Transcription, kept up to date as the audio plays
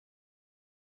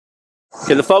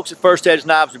Okay, the folks at First Edge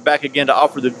Knives are back again to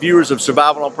offer the viewers of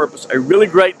Survival on Purpose a really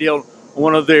great deal on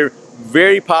one of their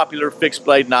very popular fixed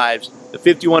blade knives, the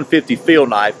 5150 field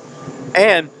knife.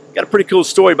 And got a pretty cool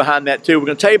story behind that too. We're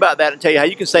going to tell you about that and tell you how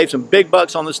you can save some big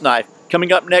bucks on this knife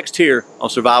coming up next here on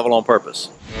Survival on Purpose.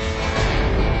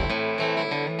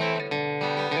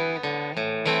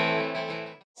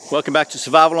 Welcome back to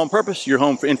Survival on Purpose, your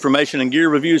home for information and gear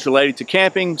reviews related to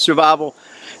camping, survival,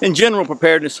 and general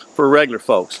preparedness for regular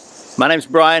folks. My name's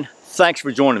Brian. Thanks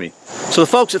for joining me. So the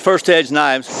folks at First Edge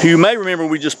Knives, who you may remember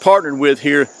we just partnered with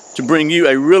here to bring you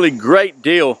a really great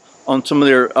deal on some of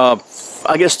their,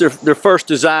 I guess their first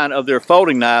design of their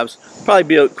folding knives. Probably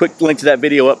be a quick link to that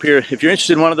video up here. If you're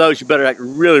interested in one of those, you better act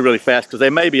really fast because they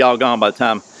may be all gone by the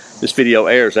time this video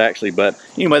airs actually. But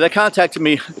anyway, they contacted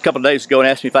me a couple of days ago and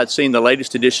asked me if I'd seen the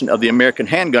latest edition of the American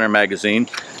Handgunner magazine.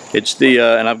 It's the,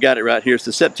 and I've got it right here, it's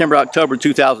the September-October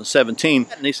 2017.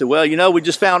 And he said, well, you know, we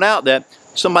just found out that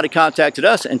somebody contacted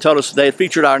us and told us they had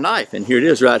featured our knife. And here it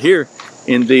is right here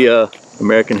in the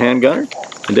American Handgunner.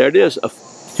 And there it is, a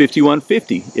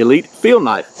 5150 Elite Field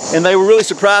Knife. And they were really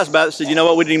surprised about it. Said, you know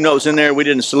what, we didn't even know it was in there. We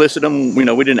didn't solicit them, you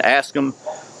know, we didn't ask them.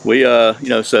 We, you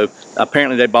know, so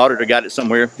apparently they bought it or got it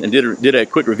somewhere and did a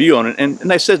quick review on it. And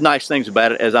they said nice things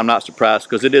about it, as I'm not surprised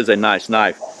because it is a nice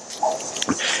knife.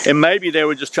 And maybe they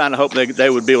were just trying to hope they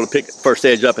would be able to pick First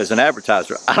Edge up as an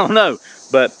advertiser. I don't know.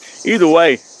 But either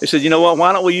way, they said, you know what,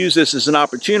 why don't we use this as an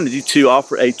opportunity to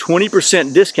offer a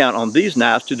 20% discount on these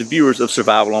knives to the viewers of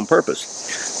Survival on Purpose.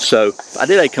 So I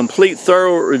did a complete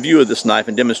thorough review of this knife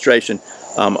and demonstration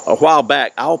a while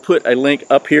back. I'll put a link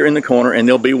up here in the corner and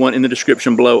there'll be one in the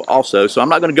description below also. So I'm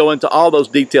not going to go into all those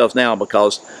details now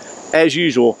because, as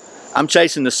usual, I'm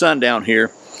chasing the sun down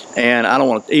here. And I don't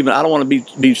want to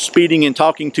be speeding and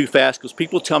talking too fast because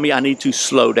people tell me I need to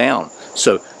slow down.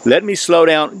 So let me slow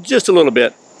down just a little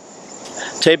bit.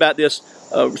 Tell you about this,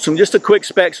 just a quick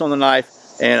specs on the knife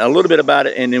and a little bit about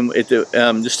it, and then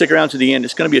just stick around to the end.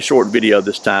 It's going to be a short video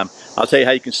this time. I'll tell you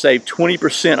how you can save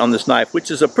 20% on this knife, which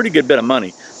is a pretty good bit of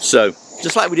money. So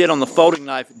just like we did on the folding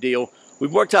knife deal,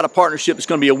 we've worked out a partnership. It's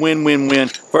going to be a win-win-win.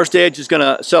 First Edge is going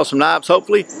to sell some knives,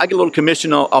 hopefully. I get a little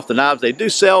commission off the knives they do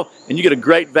sell, and you get a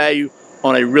great value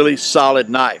on a really solid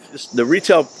knife. The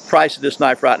retail price of this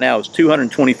knife right now is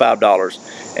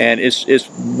 $225, and it's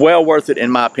well worth it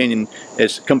in my opinion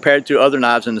as compared to other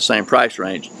knives in the same price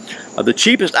range. The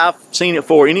cheapest I've seen it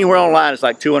for anywhere online is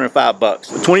like $205.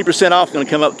 20% off is going to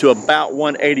come up to about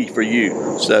 $180 for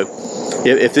you. So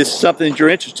if this is something that you're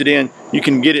interested in, you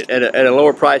can get it at a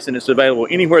lower price and it's available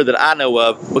anywhere that I know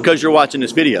of because you're watching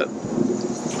this video.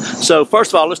 So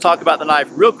first of all, let's talk about the knife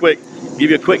real quick, give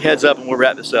you a quick heads up and we'll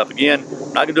wrap this up. Again,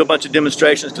 I'm not going to do a bunch of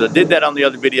demonstrations because I did that on the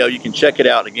other video. You can check it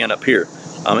out again up here.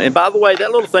 And by the way,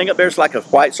 that little thing up there is like a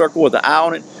white circle with an eye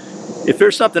on it. If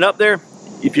there's something up there,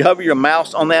 if you hover your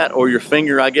mouse on that or your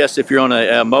finger, I guess if you're on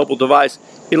a mobile device,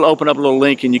 it'll open up a little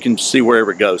link and you can see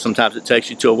wherever it goes. Sometimes it takes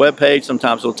you to a web page,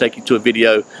 sometimes it'll take you to a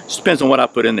video. Just depends on what I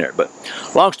put in there. But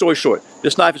long story short,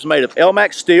 this knife is made of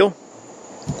Elmax steel,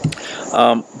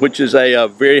 which is a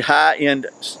very high-end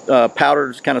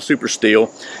powdered kind of super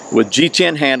steel with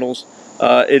G10 handles.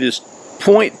 It is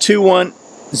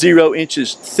 0.210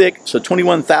 inches thick, so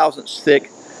 21 thousandths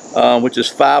thick, which is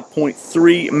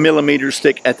 5.3 millimeters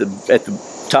thick at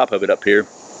the top of it up here.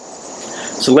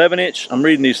 It's 11-inch, I'm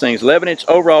reading these things, 11-inch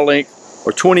overall length,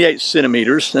 or 28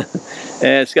 centimeters, and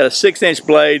it's got a 6-inch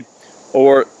blade,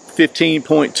 or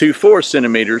 15.24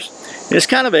 centimeters. And it's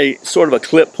kind of a sort of a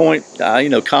clip point, you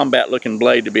know, combat-looking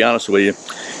blade, to be honest with you.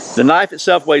 The knife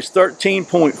itself weighs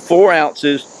 13.4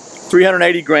 ounces,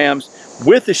 380 grams.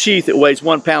 With the sheath, it weighs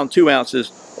 1 pound 2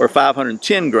 ounces, or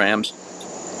 510 grams.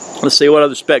 Let's see what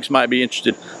other specs might be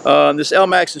interested. This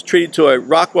Elmax is treated to a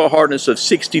Rockwell hardness of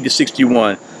 60 to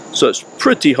 61, so it's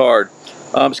pretty hard.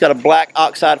 It's got a black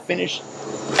oxide finish,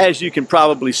 as you can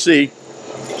probably see.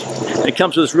 It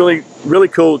comes with this really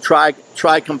cool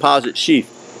tri-composite sheath.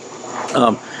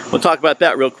 We'll talk about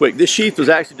that real quick. This sheath was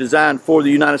actually designed for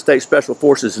the United States Special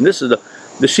Forces, and this is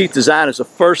the sheath design is the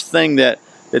first thing that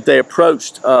they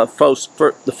approached the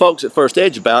folks at First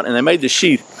Edge about, and they made the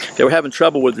sheath. They were having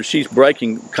trouble with their sheath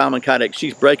breaking, common Kydex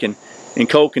sheath breaking in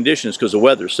cold conditions because of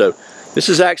weather. So this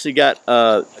has actually got,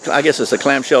 I guess it's a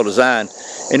clamshell design,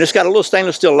 and it's got a little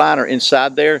stainless steel liner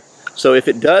inside there. So if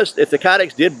the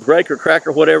Kydex did break or crack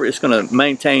or whatever, it's going to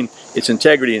maintain its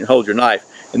integrity and hold your knife.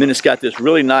 And then it's got this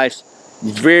really nice,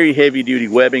 very heavy duty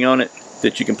webbing on it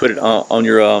that you can put it on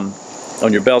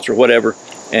your belts or whatever.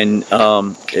 And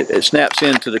it snaps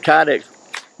into the Kydex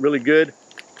really good,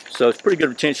 so it's pretty good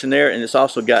retention there, and it's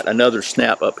also got another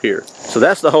snap up here. So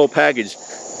that's the whole package.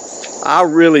 I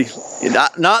really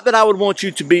Not that I would want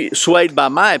you to be swayed by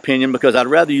my opinion, because I'd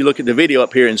rather you look at the video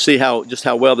up here and see just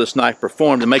how well this knife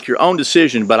performed and make your own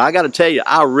decision. But I got to tell you,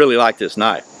 I really like this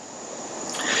knife.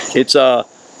 It's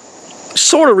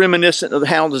sort of reminiscent of the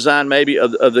handle design, maybe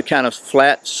of the kind of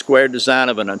flat square design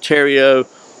of an Ontario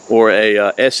or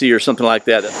a Essie or something like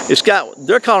that.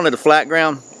 They're calling it a flat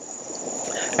ground.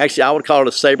 Actually, I would call it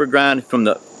a saber grind. From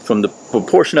the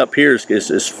proportion up here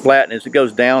is flat, and as it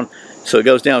goes down, so it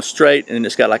goes down straight, and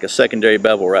it's got like a secondary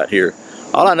bevel right here.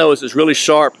 All I know is it's really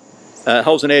sharp,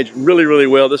 holds an edge really, really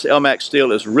well. This Elmax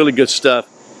steel is really good stuff,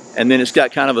 and then it's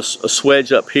got kind of a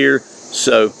swedge up here.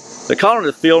 So they're calling it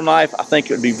a field knife. I think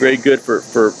it would be very good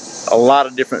for a lot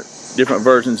of different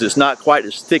versions. It's not quite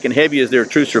as thick and heavy as their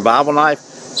true survival knife,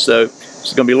 so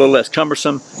it's going to be a little less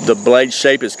cumbersome. The blade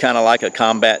shape is kind of like a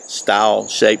combat style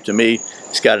shape to me.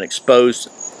 It's got an exposed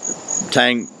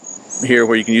tang here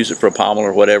where you can use it for a pommel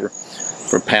or whatever,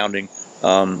 for pounding.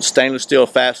 Stainless steel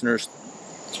fasteners.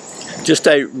 Just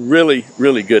a really,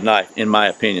 really good knife in my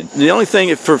opinion. The only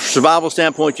thing, for survival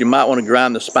standpoint, you might want to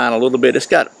grind the spine a little bit. It's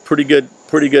got pretty good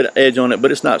edge on it,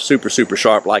 but it's not super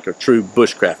sharp like a true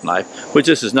bushcraft knife, which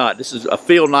this is not. This is a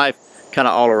field knife, kind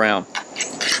of all around.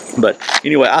 But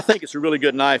anyway, I think it's a really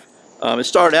good knife. It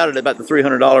started out at about the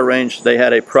 $300 range. They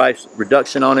had a price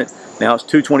reduction on it. Now it's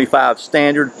 $225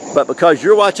 standard. But because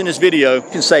you're watching this video, you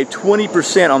can save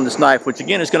 20% on this knife, which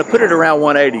again is going to put it around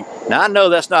 $180. Now I know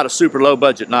that's not a super low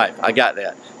budget knife. I got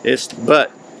that.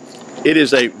 But it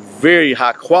is a very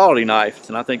high quality knife,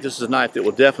 and I think this is a knife that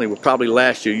will probably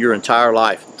last you your entire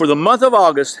life. For the month of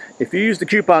August, if you use the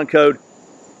coupon code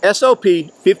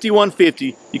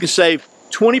SOP5150, you can save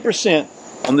 20%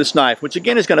 on this knife, which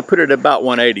again is going to put it at about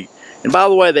 $180. And by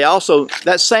the way,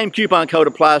 that same coupon code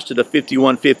applies to the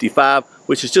 5155,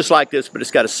 which is just like this, but it's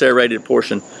got a serrated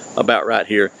portion about right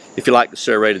here, if you like the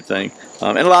serrated thing.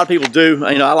 And a lot of people do.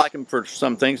 I like them for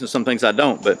some things, and some things I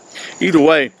don't. But either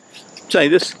way, I'm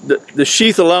telling you, the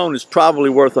sheath alone is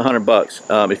probably worth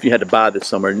 $100 if you had to buy this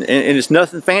somewhere. And it's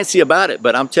nothing fancy about it,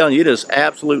 but I'm telling you, it is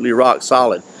absolutely rock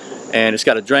solid. And it's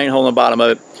got a drain hole in the bottom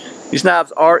of it. These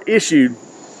knives are issued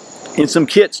in some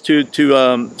kits to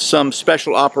some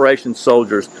special operations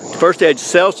soldiers. First Edge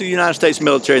sells to the United States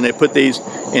military, and they put these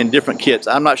in different kits.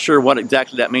 I'm not sure what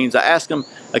exactly that means. I asked them,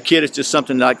 a kit is just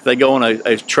something like they go on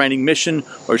a training mission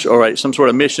or some sort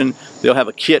of mission. They'll have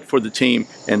a kit for the team,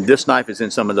 and this knife is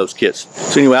in some of those kits.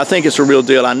 So anyway, I think it's a real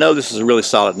deal. I know this is a really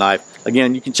solid knife.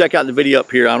 Again, you can check out the video up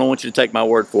here. I don't want you to take my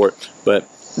word for it, but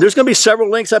there's going to be several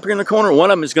links up here in the corner.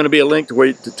 One of them is going to be a link to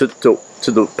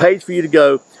the page for you to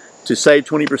go to save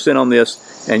 20% on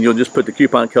this, and you'll just put the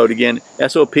coupon code again,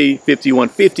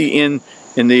 SOP5150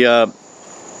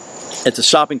 at the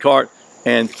shopping cart.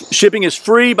 And shipping is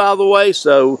free, by the way,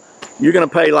 so you're going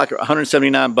to pay like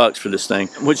 $179 for this thing,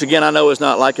 which again I know is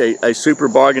not like a super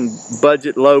bargain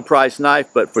budget low price knife,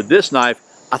 but for this knife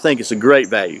I think it's a great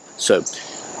value. So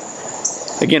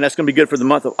again, that's going to be good for the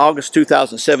month of August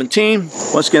 2017.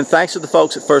 Once again, thanks to the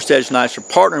folks at First Edge Knives for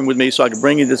partnering with me so I can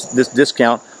bring you this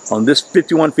discount on this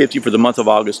 5150 for the month of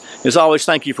August. As always,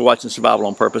 thank you for watching Survival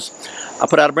on Purpose. I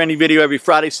put out a brand new video every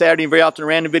Friday, Saturday, and very often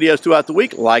random videos throughout the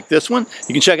week, like this one.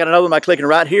 You can check out another one by clicking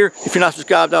right here. If you're not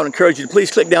subscribed, I would encourage you to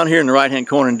please click down here in the right-hand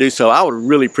corner and do so. I would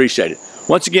really appreciate it.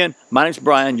 Once again, my name's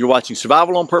Brian. You're watching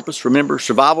Survival on Purpose. Remember,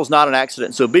 survival's not an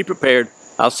accident, so be prepared.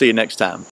 I'll see you next time.